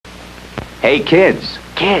Hey, kids,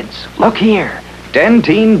 look here.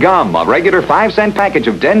 Dentyne gum, a regular 5-cent package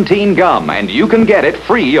of Dentyne gum, and you can get it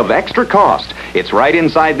free of extra cost. It's right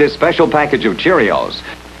inside this special package of Cheerios.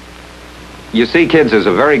 You see, kids, there's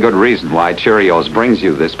a very good reason why Cheerios brings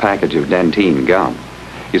you this package of Dentyne gum.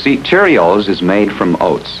 You see, Cheerios is made from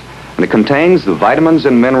oats, and it contains the vitamins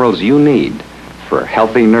and minerals you need for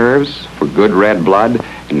healthy nerves, for good red blood,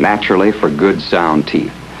 and naturally for good sound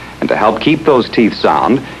teeth. And to help keep those teeth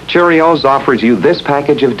sound, Cheerios offers you this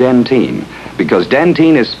package of Dentyne, because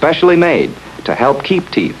Dentyne is specially made to help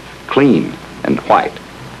keep teeth clean and white.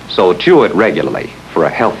 So chew it regularly for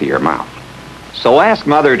a healthier mouth. So ask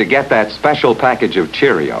Mother to get that special package of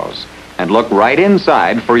Cheerios and look right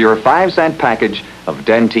inside for your 5-cent package of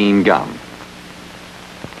Dentyne gum.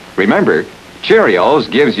 Remember,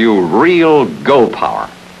 Cheerios gives you real go power.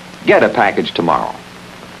 Get a package tomorrow.